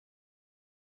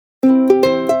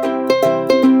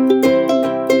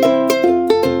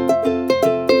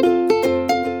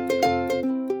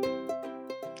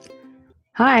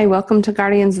Hi, welcome to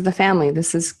Guardians of the Family.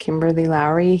 This is Kimberly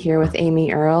Lowry here with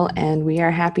Amy Earle, and we are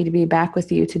happy to be back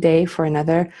with you today for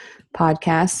another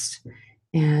podcast.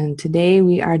 And today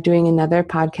we are doing another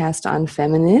podcast on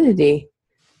femininity.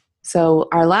 So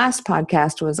our last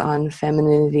podcast was on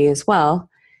femininity as well.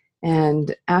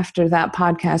 And after that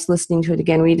podcast, listening to it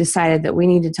again, we decided that we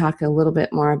need to talk a little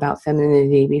bit more about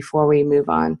femininity before we move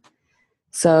on.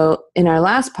 So in our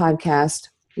last podcast,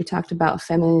 we talked about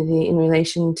femininity in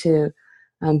relation to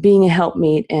being a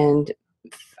helpmeet and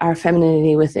our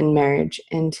femininity within marriage.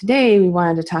 And today we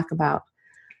wanted to talk about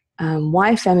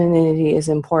why femininity is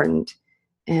important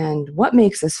and what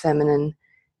makes us feminine.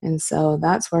 And so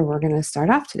that's where we're going to start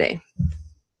off today.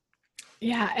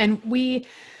 Yeah, and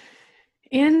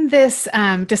in this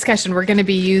discussion, we're going to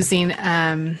be using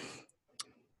a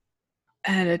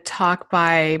talk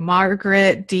by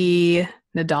Margaret D.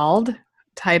 Nadald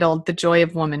titled "The Joy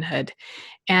of Womanhood."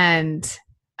 And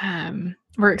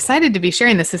we're excited to be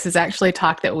sharing this. This is actually a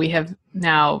talk that we have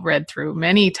now read through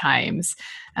many times.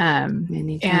 And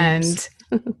it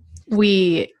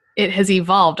has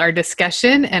evolved. Our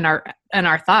discussion and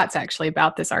our thoughts actually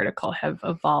about this article have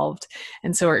evolved.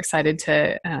 And so we're excited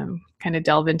to kind of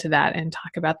delve into that and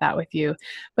talk about that with you.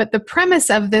 But the premise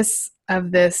of this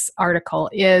article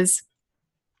is,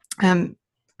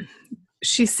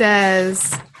 she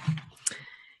says,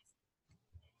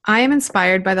 I am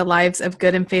inspired by the lives of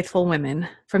good and faithful women.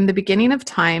 From the beginning of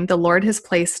time, the Lord has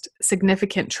placed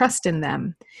significant trust in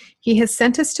them. He has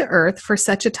sent us to earth for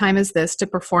such a time as this to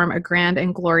perform a grand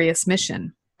and glorious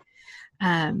mission.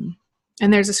 And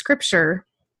there's a scripture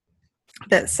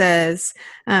that says,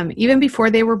 even before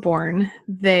they were born,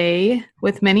 they,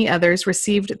 with many others,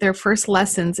 received their first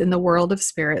lessons in the world of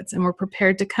spirits and were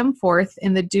prepared to come forth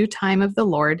in the due time of the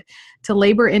Lord to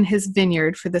labor in his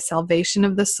vineyard for the salvation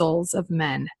of the souls of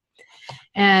men.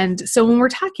 And so when we're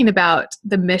talking about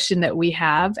the mission that we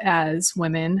have as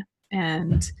women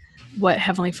and what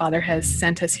Heavenly Father has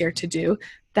sent us here to do,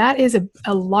 that is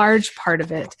a large part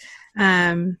of it,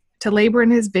 to labor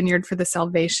in his vineyard for the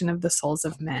salvation of the souls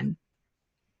of men.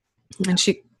 And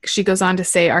she goes on to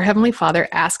say, our Heavenly Father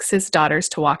asks his daughters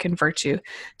to walk in virtue,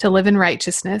 to live in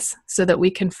righteousness, so that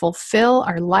we can fulfill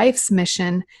our life's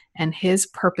mission and his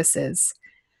purposes.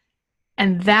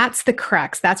 And that's the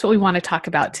crux. That's what we want to talk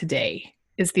about today,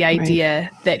 is the idea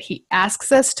that he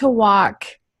asks us to walk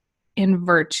in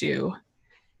virtue,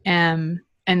 and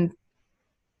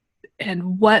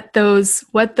what those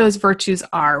virtues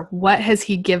are. What has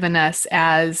he given us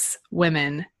as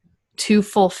women to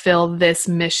fulfill this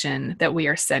mission that we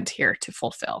are sent here to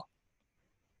fulfill?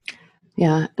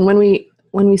 Yeah, and when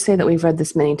we say that we've read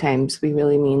this many times, we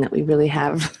really mean that we really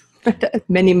have read it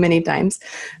many, many times.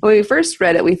 When we first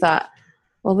read it, we thought,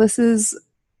 well, this is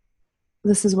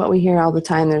what we hear all the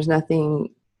time. There's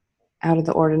nothing out of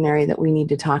the ordinary that we need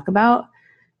to talk about.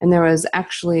 And there was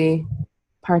actually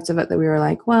parts of it that we were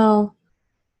like, well,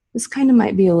 this kind of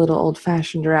might be a little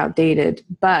old-fashioned or outdated,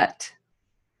 but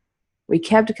we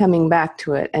kept coming back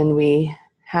to it, and we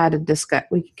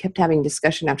kept having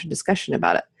discussion after discussion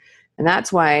about it. And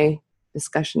that's why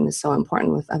discussion is so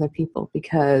important with other people,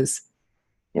 because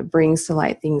it brings to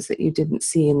light things that you didn't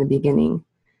see in the beginning.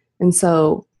 And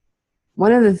so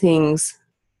one of the things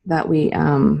that we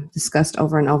discussed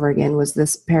over and over again was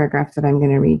this paragraph that I'm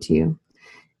going to read to you.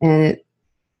 And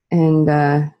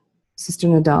Sister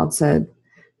Nadal said,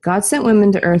 God sent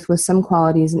women to earth with some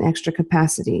qualities and extra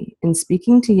capacity. In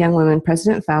speaking to young women,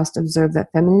 President Faust observed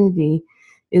that femininity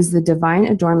is the divine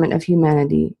adornment of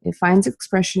humanity. It finds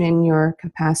expression in your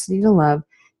capacity to love,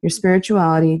 your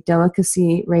spirituality,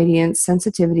 delicacy, radiance,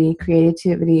 sensitivity,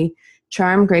 creativity,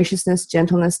 charm, graciousness,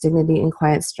 gentleness, dignity, and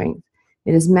quiet strength.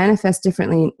 It is manifest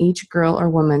differently in each girl or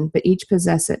woman, but each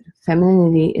possess it.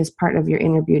 Femininity is part of your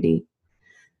inner beauty.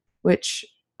 Which,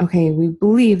 okay, we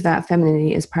believe that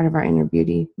femininity is part of our inner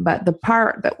beauty, but the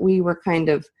part that we were kind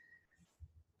of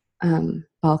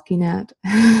balking at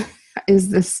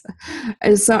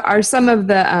are some of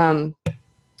the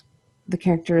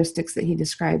characteristics that he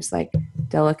describes, like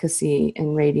delicacy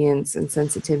and radiance and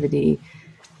sensitivity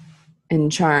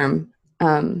and charm.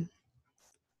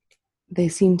 They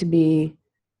seem to be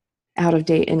out of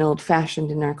date and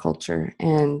old-fashioned in our culture.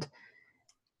 And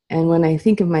when I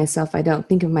think of myself, I don't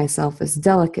think of myself as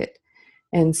delicate.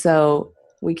 And so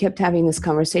we kept having this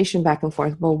conversation back and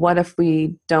forth. Well, what if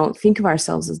we don't think of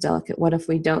ourselves as delicate? What if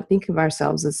we don't think of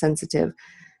ourselves as sensitive?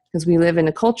 Because we live in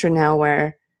a culture now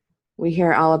where we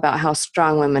hear all about how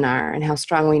strong women are and how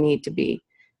strong we need to be.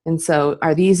 And so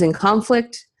are these in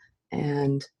conflict?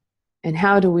 And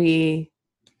how do we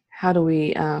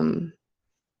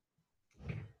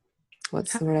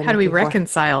what's the word I'm How do we looking for?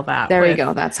 reconcile that There we with,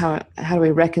 go. That's how do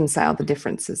we reconcile the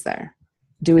differences there?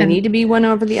 Do we need and to be one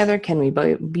over the other? Can we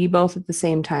be both at the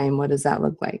same time? What does that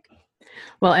look like?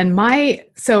 well, and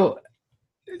so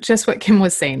just what Kim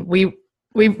was saying, we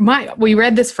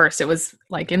read this first. It was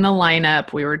like in the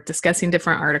lineup. We were discussing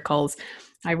different articles.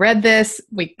 I read this.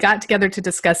 We got together to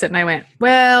discuss it, and I went,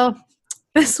 well,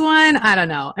 this one, I don't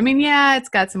know. I mean, yeah, it's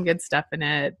got some good stuff in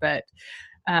it, but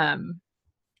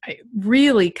I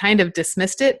really kind of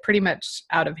dismissed it pretty much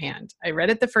out of hand. I read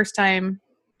it the first time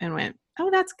and went, oh,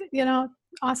 that's good,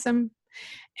 awesome.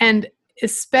 And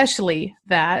especially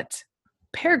that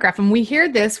paragraph. And we hear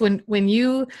this when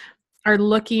you are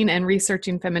looking and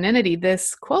researching femininity,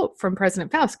 this quote from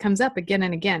President Faust comes up again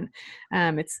and again.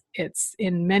 It's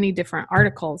in many different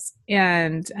articles.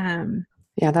 And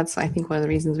yeah, that's, I think, one of the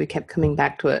reasons we kept coming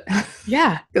back to it.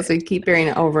 Yeah. Because we keep hearing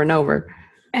it over and over.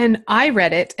 And I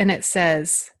read it and it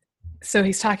says, so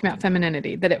he's talking about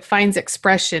femininity, that it finds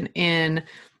expression in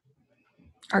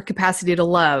our capacity to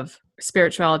love,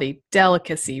 spirituality,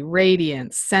 delicacy,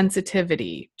 radiance,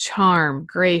 sensitivity, charm,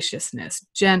 graciousness,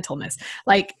 gentleness.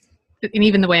 Like, and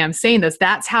even the way I'm saying this,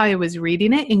 that's how I was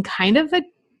reading it, in kind of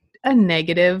a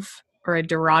negative or a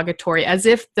derogatory, as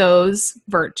if those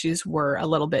virtues were a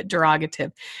little bit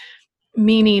derogative,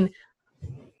 meaning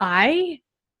I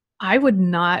would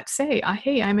not say,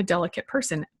 hey, I'm a delicate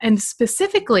person. And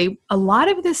specifically, a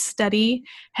lot of this study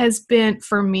has been,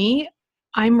 for me,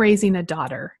 I'm raising a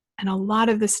daughter. And a lot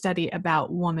of the study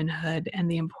about womanhood and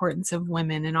the importance of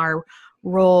women and our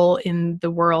role in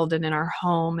the world and in our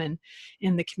home and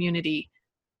in the community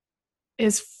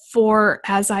is for,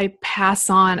 as I pass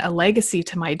on a legacy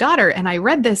to my daughter. And I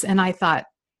read this and I thought,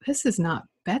 this is not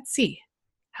Betsy.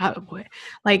 How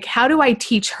do I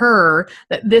teach her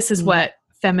that this is what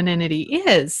femininity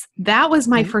is? That was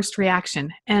my first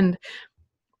reaction. And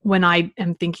when I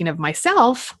am thinking of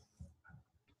myself,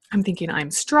 I'm thinking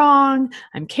I'm strong,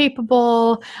 I'm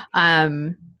capable,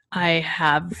 I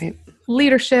have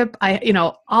leadership,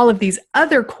 all of these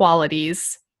other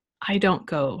qualities. I don't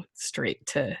go straight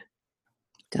to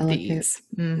delicate. These.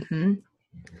 Mm-hmm.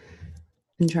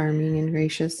 And charming and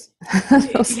gracious.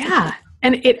 Yeah.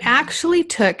 And it actually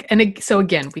took, so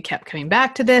again, we kept coming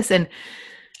back to this, and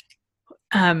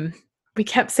we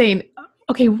kept saying,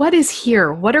 okay, what is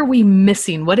here? What are we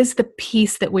missing? What is the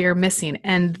piece that we are missing?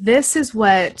 And this is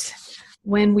what,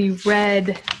 when we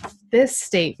read this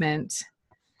statement,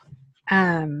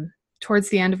 towards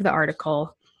the end of the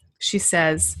article, she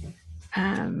says,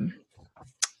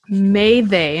 may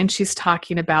they, and she's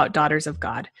talking about daughters of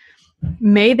God,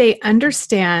 may they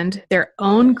understand their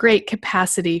own great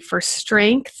capacity for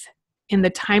strength in the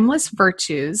timeless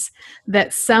virtues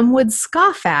that some would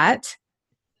scoff at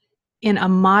in a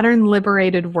modern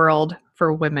liberated world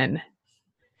for women.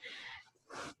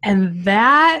 And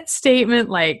that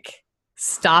statement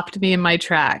stopped me in my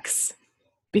tracks,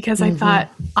 because I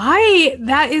thought,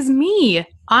 that is me.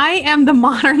 I am the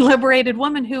modern liberated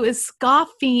woman who is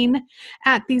scoffing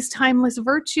at these timeless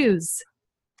virtues.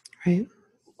 Right.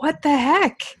 What the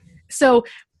heck? So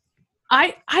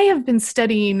I have been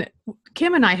studying,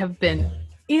 Kim and I have been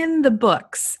in the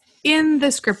books, in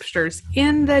the scriptures,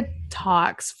 in the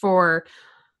talks for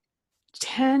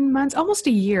 10 months, almost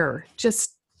a year,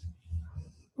 just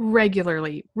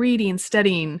regularly reading,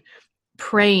 studying,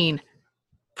 praying,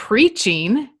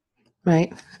 preaching.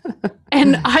 Right.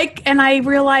 and I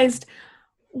realized,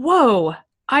 whoa,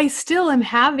 I still am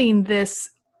having this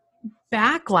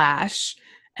backlash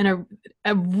and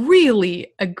a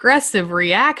really aggressive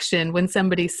reaction when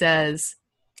somebody says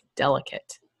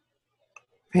delicate.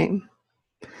 Right.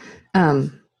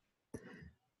 And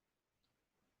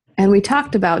we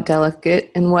talked about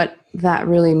delicate and what that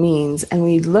really means. And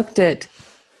we looked at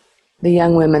the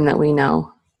young women that we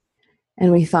know,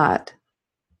 and we thought,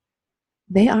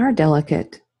 they are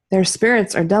delicate. Their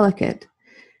spirits are delicate.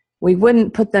 We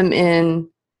wouldn't put them in,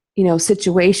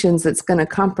 situations that's going to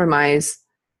compromise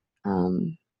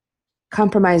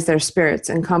their spirits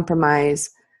and compromise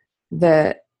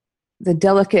the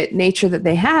delicate nature that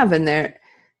they have in there.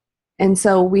 And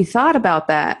so we thought about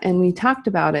that, and we talked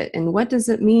about it. And what does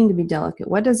it mean to be delicate?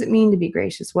 What does it mean to be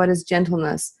gracious? What is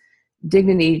gentleness,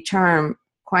 dignity, charm,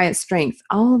 quiet strength?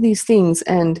 All of these things.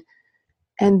 And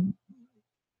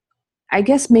I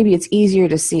guess maybe it's easier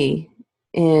to see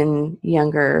in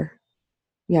younger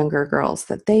girls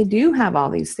that they do have all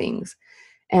these things.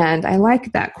 And I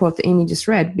like that quote that Amy just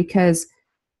read, because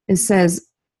it says,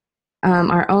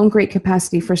 our own great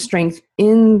capacity for strength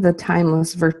in the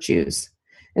timeless virtues.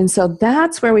 And so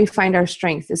that's where we find our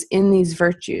strength, is in these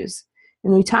virtues.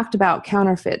 And we talked about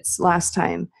counterfeits last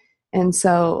time. And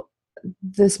so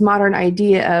this modern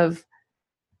idea of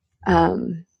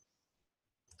um,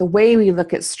 the way we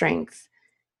look at strength.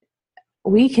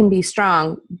 We can be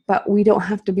strong, but we don't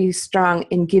have to be strong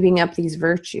in giving up these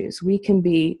virtues. We can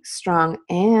be strong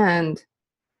and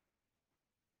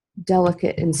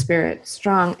delicate in spirit,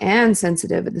 strong and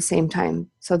sensitive at the same time.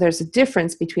 So there's a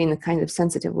difference between the kind of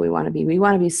sensitive we want to be. We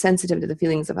want to be sensitive to the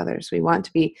feelings of others. We want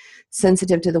to be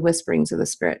sensitive to the whisperings of the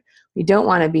spirit. We don't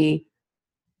want to be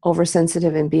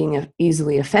oversensitive and being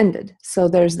easily offended. So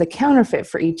there's the counterfeit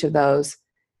for each of those.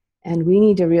 And we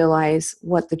need to realize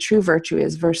what the true virtue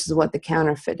is versus what the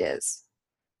counterfeit is.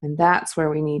 And that's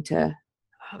where we need to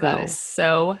go. That is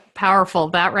so powerful,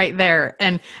 that right there.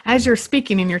 And as you're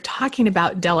speaking and you're talking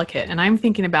about delicate, and I'm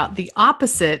thinking about the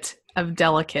opposite of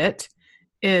delicate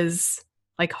is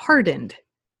like hardened.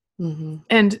 Mm-hmm.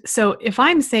 And so if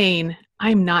I'm saying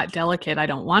I'm not delicate, I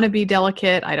don't want to be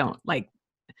delicate, I don't like,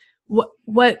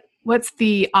 what's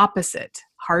the opposite?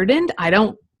 Hardened?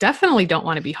 Definitely don't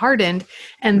want to be hardened.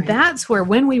 And Right. That's where,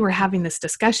 when we were having this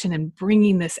discussion and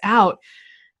bringing this out,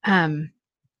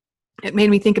 it made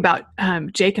me think about,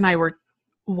 Jake and I were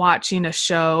watching a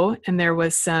show, and there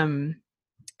was some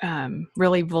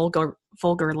really vulgar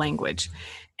language,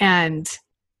 and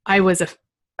I was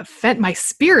my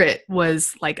spirit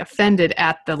was like offended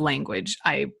at the language.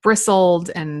 I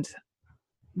bristled, and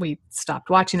we stopped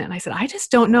watching it. And I said, I just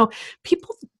don't know.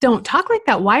 People don't talk like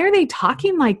that. Why are they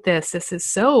talking like this? This is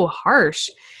so harsh.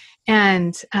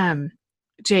 And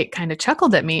Jake kind of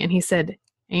chuckled at me, and he said,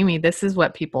 Amy, this is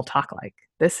what people talk like.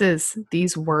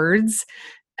 These words.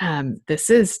 This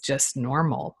is just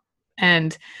normal.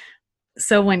 And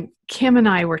so when Kim and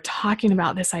I were talking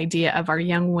about this idea of our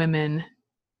young women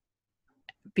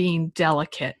being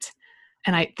delicate,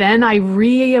 and I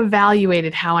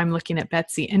reevaluated how I'm looking at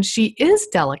Betsy, and she is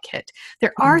delicate.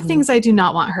 There are things I do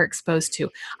not want her exposed to.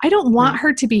 I don't want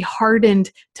her to be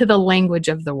hardened to the language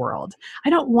of the world.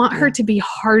 I don't want her to be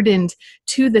hardened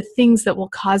to the things that will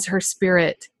cause her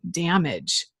spirit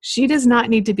damage. She does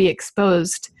not need to be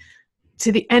exposed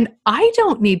to and I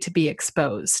don't need to be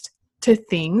exposed to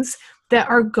things that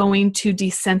are going to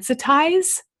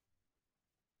desensitize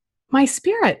my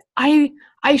spirit. I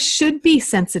should be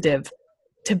sensitive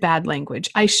to bad language.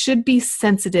 I should be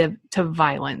sensitive to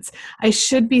violence. I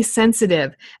should be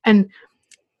sensitive. And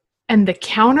the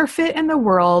counterfeit in the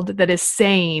world that is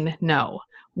saying, no,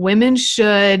 women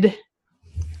should,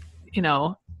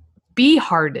 be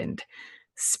hardened,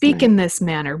 speak in this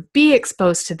manner, be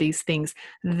exposed to these things.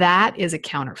 That is a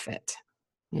counterfeit.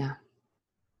 Yeah.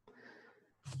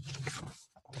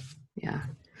 Yeah.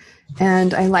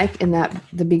 And I like in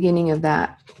the beginning of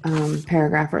that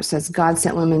paragraph where it says, God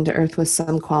sent women to earth with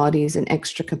some qualities and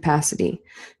extra capacity.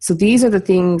 So these are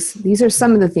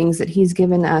some of the things that he's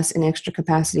given us in extra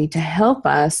capacity to help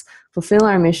us fulfill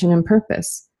our mission and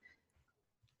purpose.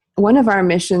 One of our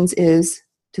missions is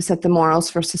to set the morals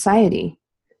for society.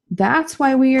 That's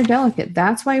why we are delicate.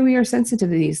 That's why we are sensitive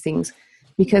to these things,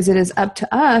 because it is up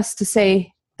to us to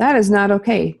say, that is not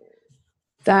okay.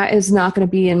 That is not going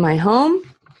to be in my home.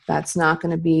 That's not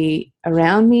going to be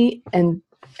around me. And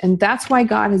that's why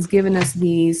God has given us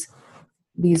these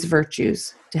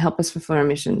virtues to help us fulfill our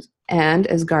missions and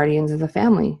as guardians of the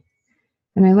family.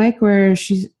 And I like where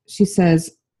she says,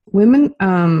 women,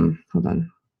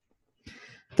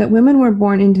 that women were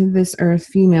born into this earth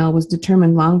female was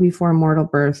determined long before mortal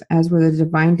birth, as were the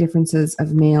divine differences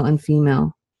of male and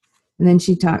female. And then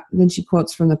she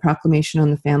quotes from the Proclamation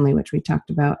on the Family, which we talked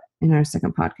about in our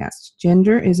second podcast.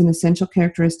 Gender is an essential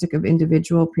characteristic of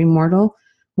individual, premortal,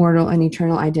 mortal, and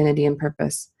eternal identity and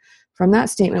purpose. From that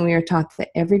statement, we are taught that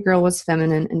every girl was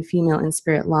feminine and female in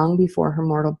spirit long before her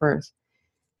mortal birth.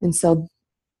 And so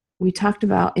we talked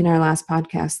about in our last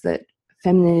podcast that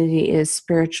femininity is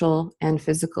spiritual and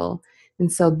physical.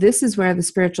 And so this is where the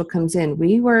spiritual comes in.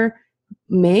 We were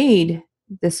made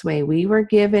this way. We were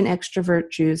given extra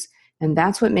virtues, and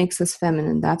that's what makes us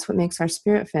feminine. That's what makes our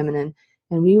spirit feminine.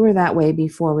 And we were that way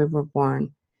before we were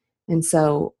born. And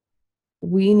so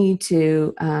we need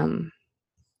to,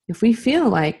 if we feel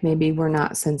like maybe we're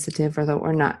not sensitive or that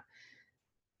we're not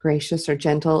gracious or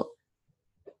gentle,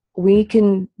 we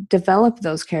can develop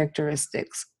those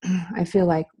characteristics. I feel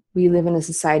like we live in a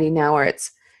society now where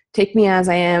it's take me as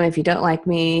I am. If you don't like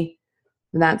me,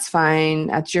 that's fine.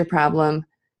 That's your problem.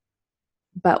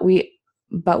 But we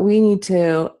need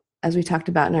to, as we talked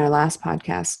about in our last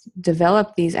podcast,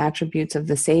 develop these attributes of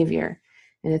the Savior.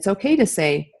 And it's okay to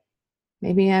say,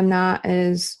 maybe I'm not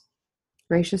as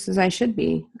gracious as I should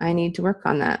be. I need to work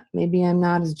on that. Maybe I'm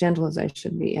not as gentle as I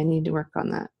should be. I need to work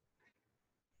on that.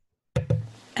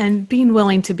 And being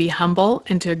willing to be humble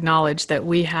and to acknowledge that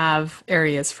we have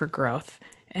areas for growth.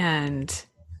 And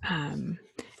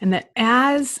And that,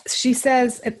 as she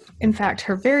says, in fact,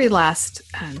 her very last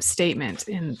statement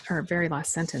in her very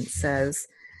last sentence says,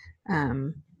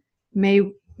 may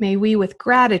we with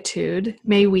gratitude,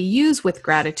 may we use with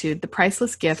gratitude the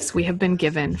priceless gifts we have been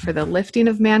given for the lifting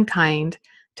of mankind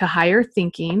to higher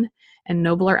thinking and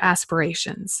nobler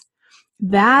aspirations.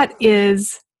 That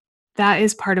is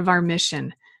part of our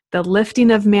mission, the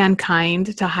lifting of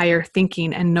mankind to higher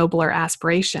thinking and nobler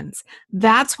aspirations.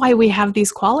 That's why we have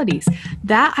these qualities.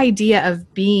 That idea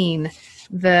of being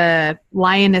the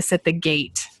lioness at the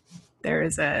gate. There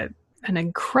is an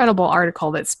incredible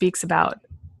article that speaks about,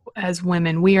 as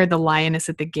women, we are the lioness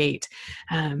at the gate.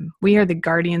 We are the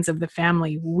guardians of the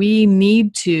family. We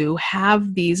need to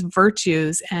have these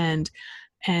virtues and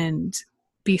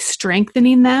be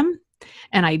strengthening them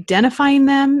and identifying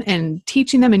them and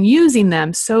teaching them and using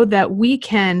them so that we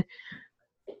can,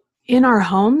 in our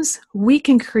homes, we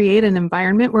can create an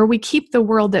environment where we keep the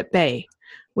world at bay,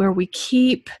 where we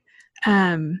keep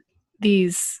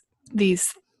these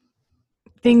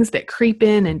things that creep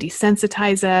in and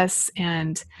desensitize us.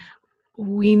 And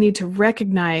we need to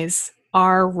recognize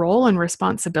our role and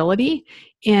responsibility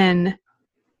in,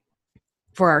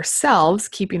 for ourselves,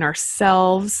 keeping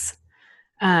ourselves,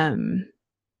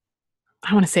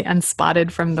 I want to say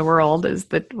unspotted from the world is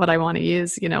what I want to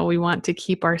use. We want to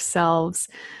keep ourselves,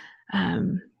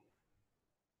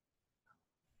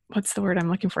 what's the word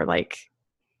I'm looking for? Like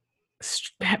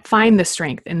find the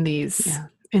strength in these,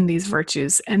 in these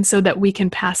virtues. And so that we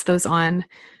can pass those on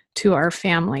to our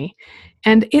family.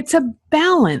 And it's a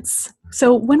balance.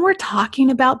 So when we're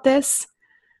talking about this,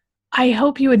 I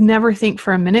hope you would never think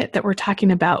for a minute that we're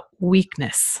talking about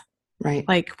weakness. Right.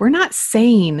 Like, we're not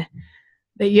saying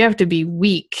that you have to be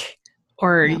weak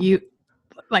or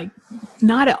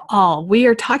not at all. We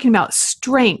are talking about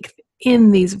strength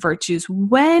in these virtues.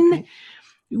 When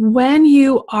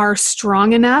you are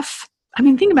strong enough,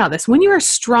 think about this. When you are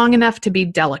strong enough to be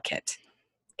delicate,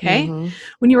 okay? Mm-hmm.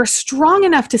 When you are strong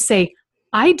enough to say,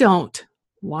 I don't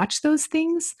watch those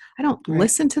things. I don't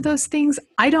listen to those things.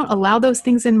 I don't allow those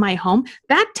things in my home.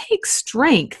 That takes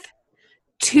strength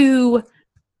to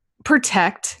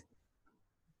protect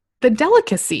the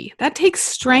delicacy. That takes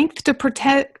strength to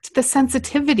protect the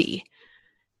sensitivity.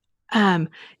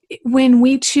 When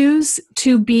we choose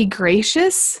to be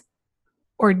gracious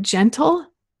or gentle,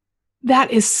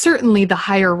 that is certainly the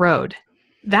higher road.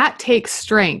 That takes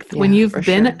strength. When you've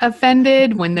been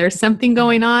offended, when there's something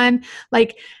going on,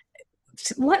 like,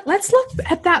 let's look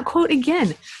at that quote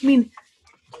again.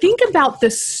 Think about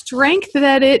the strength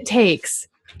that it takes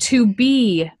to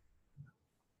be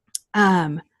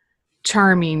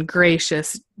charming,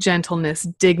 gracious, gentleness,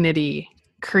 dignity,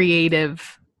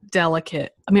 creative,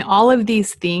 delicate. All of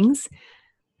these things,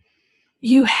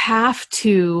 you have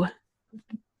to,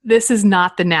 this is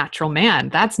not the natural man.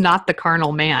 That's not the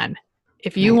carnal man.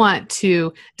 If you want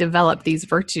to develop these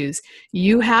virtues,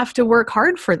 you have to work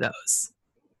hard for those.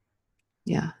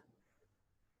 Yeah.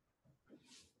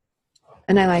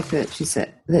 And I like that she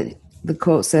said that the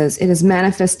quote says, it is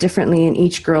manifest differently in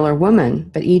each girl or woman,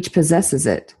 but each possesses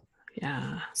it.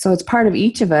 Yeah. So it's part of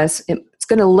each of us. It's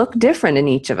going to look different in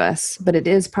each of us, but it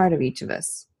is part of each of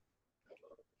us.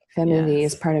 Femininity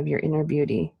is part of your inner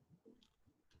beauty.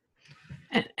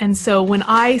 And so when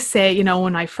I say,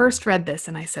 when I first read this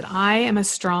and I said, I am a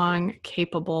strong,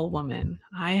 capable woman,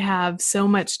 I have so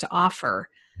much to offer.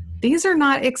 These are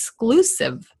not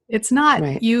exclusive. It's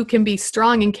not you can be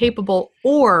strong and capable,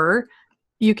 or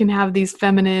you can have these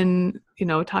feminine,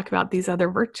 talk about these other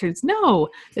virtues. No,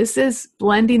 this is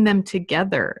blending them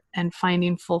together and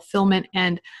finding fulfillment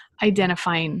and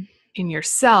identifying in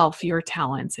yourself your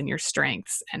talents and your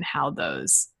strengths and how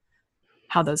those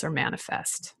are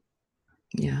manifest.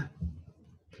 Yeah.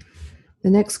 The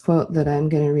next quote that I'm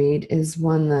going to read is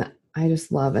one that I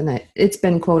just love, and it's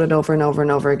been quoted over and over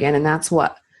and over again, and that's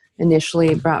what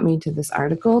initially brought me to this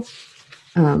article.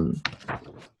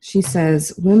 She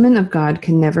says, women of God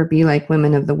can never be like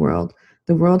women of the world.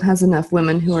 The world has enough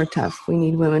women who are tough. We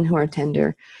need women who are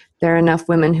tender. There are enough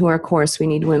women who are coarse. We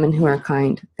need women who are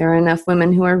kind. There are enough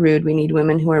women who are rude. We need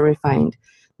women who are refined.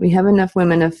 We have enough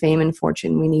women of fame and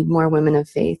fortune. We need more women of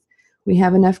faith. We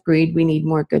have enough greed. We need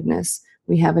more goodness.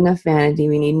 We have enough vanity.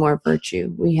 We need more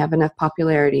virtue. We have enough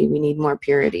popularity. We need more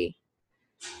purity.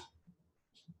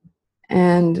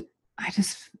 And I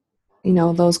just,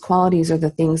 those qualities are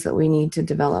the things that we need to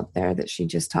develop there that she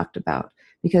just talked about,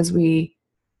 because we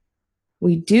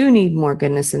do need more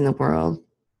goodness in the world.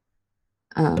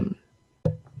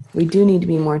 We do need to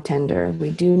be more tender. We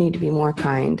do need to be more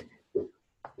kind.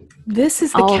 This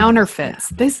is the counterfeits.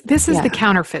 This is the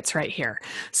counterfeits right here.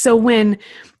 So when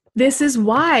this is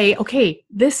why,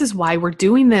 this is why we're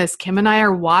doing this. Kim and I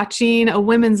are watching a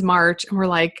women's march and we're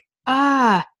like,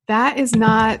 that's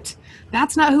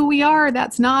not who we are.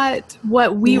 That's not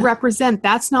what we Yeah. represent.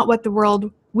 That's not what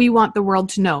we want the world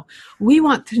to know. We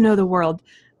want to know the world.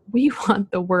 We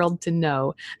want the world to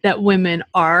know that women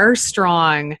are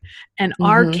strong and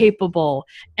are Mm-hmm. capable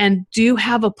and do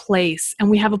have a place, and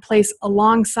we have a place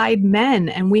alongside men,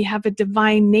 and we have a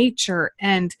divine nature.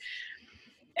 And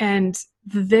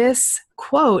this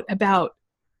quote about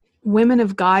women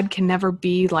of God can never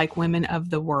be like women of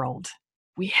the world.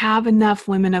 We have enough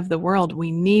women of the world.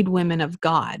 We need women of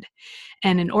God.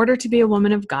 And in order to be a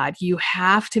woman of God, you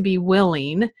have to be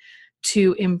willing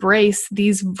to embrace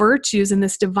these virtues and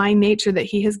this divine nature that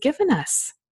he has given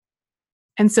us.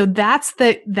 And so that's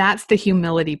the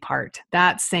humility part.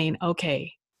 That's saying,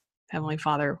 okay, Heavenly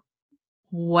Father,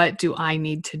 what do I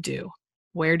need to do?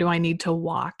 Where do I need to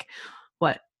walk?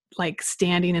 What, like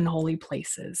standing in holy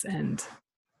places. And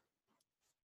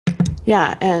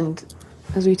Yeah. And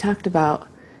as we talked about,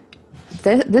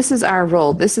 this is our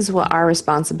role. This is what our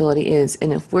responsibility is.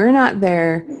 And if we're not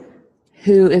there,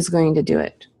 who is going to do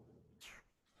it?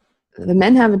 The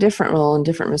men have a different role and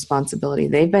different responsibility.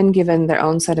 They've been given their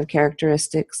own set of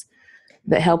characteristics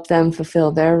that help them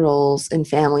fulfill their roles in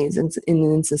families and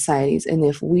in societies. And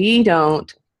if we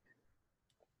don't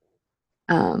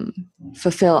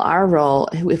fulfill our role,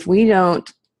 if we don't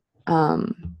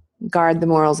guard the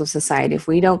morals of society, if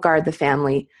we don't guard the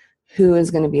family, who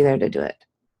is going to be there to do it?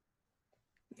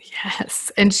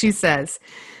 yes. And she says,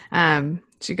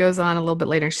 she goes on a little bit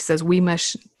later. She says, we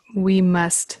must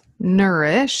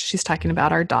nourish. She's talking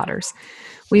about our daughters.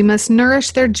 We must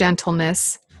nourish their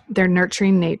gentleness, their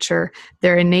nurturing nature,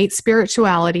 their innate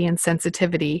spirituality and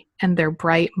sensitivity, and their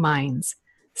bright minds.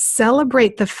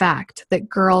 Celebrate the fact that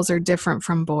girls are different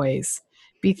from boys.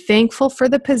 Be thankful for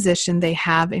the position they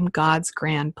have in God's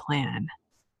grand plan.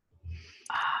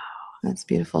 That's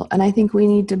beautiful. And I think we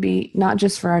need to be, not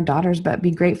just for our daughters, but be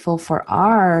grateful for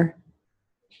our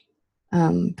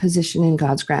position in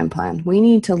God's grand plan. We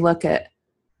need to look at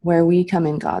where we come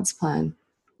in God's plan.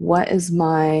 What is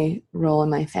my role in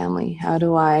my family? How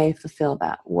do I fulfill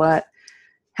that?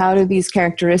 How do these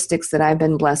characteristics that I've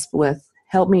been blessed with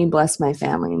help me bless my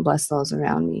family and bless those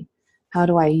around me? How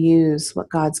do I use what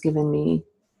God's given me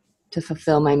to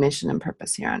fulfill my mission and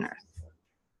purpose here on earth?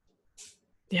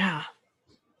 Yeah,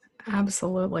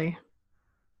 absolutely.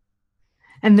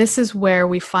 And this is where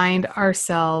we find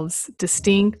ourselves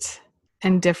distinct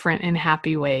and different in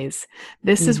happy ways.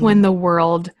 This is when the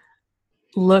world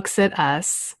looks at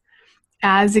us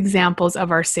as examples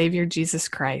of our Savior, Jesus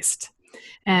Christ,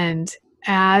 and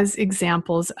as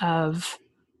examples of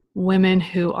women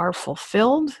who are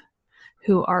fulfilled,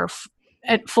 who are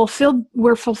fulfilled.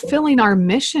 We're fulfilling our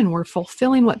mission. We're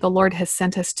fulfilling what the Lord has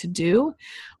sent us to do.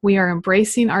 We are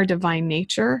embracing our divine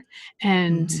nature,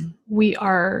 and we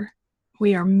are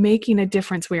making a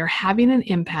difference. We are having an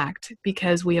impact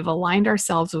because we have aligned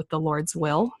ourselves with the Lord's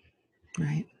will.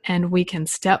 Right. And we can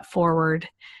step forward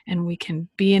and we can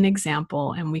be an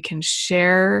example and we can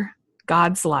share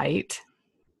God's light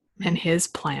and his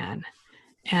plan.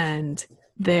 And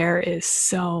there is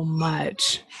so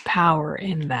much power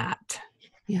in that.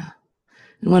 Yeah.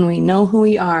 And when we know who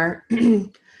we are,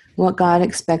 what God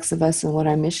expects of us and what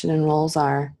our mission and roles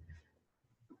are,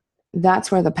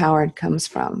 that's where the power comes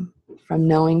from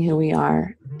knowing who we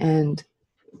are and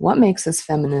what makes us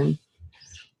feminine.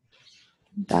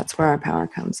 That's where our power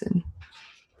comes in.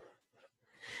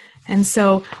 And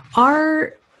so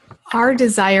our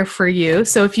desire for you,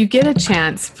 so if you get a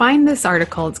chance, find this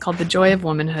article. It's called The Joy of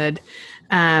Womanhood.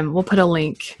 We'll put a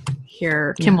link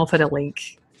here. Kim will put a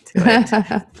link to it.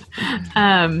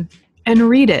 And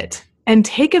read it and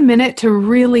take a minute to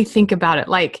really think about it.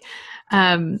 Like,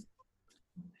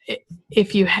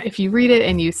 if you read it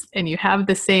and you have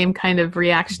the same kind of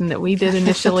reaction that we did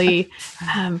initially,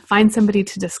 find somebody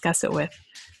to discuss it with.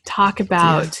 Talk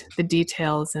about the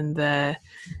details and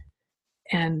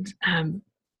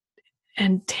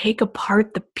take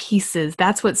apart the pieces.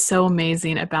 That's what's so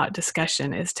amazing about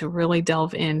discussion, is to really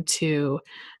delve into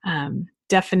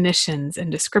definitions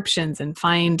and descriptions and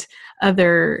find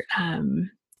other,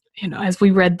 as we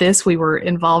read this, we were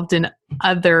involved in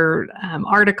other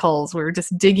articles. We were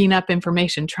just digging up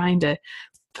information, trying to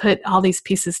put all these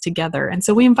pieces together. And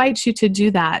so we invite you to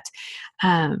do that.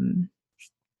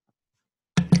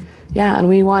 Yeah, and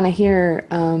we want to hear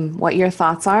what your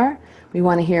thoughts are. We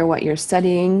want to hear what you're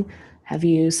studying. Have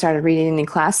you started reading any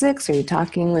classics? Are you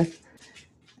talking with,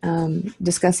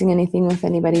 discussing anything with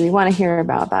anybody? We want to hear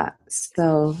about that.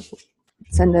 So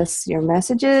send us your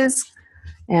messages,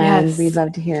 and we'd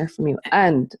love to hear from you.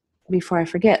 And before I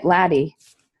forget, Laddie.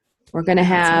 We're going to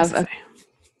have a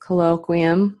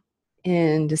colloquium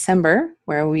in December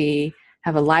where we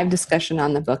have a live discussion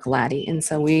on the book Laddie. And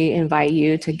so we invite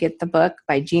you to get the book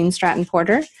by Jean Stratton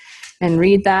Porter and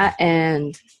read that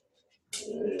and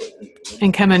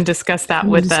come and discuss that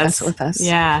with us.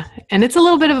 Yeah. And it's a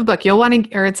little bit of a book. You'll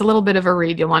want to, or it's a little bit of a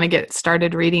read. You'll want to get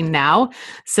started reading now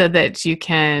so that you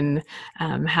can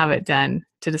have it done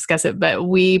to discuss it. But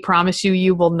we promise you,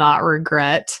 you will not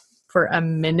regret for a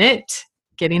minute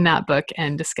getting that book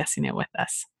and discussing it with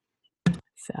us.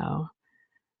 So,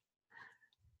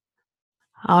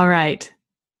 all right.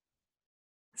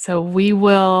 So we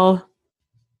will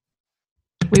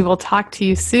talk to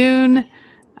you soon.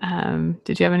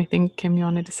 Did you have anything, Kim, you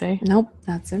wanted to say? Nope,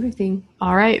 that's everything.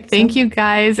 All right. Thank you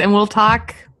guys. And we'll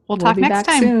talk next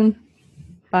time. Soon.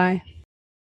 Bye.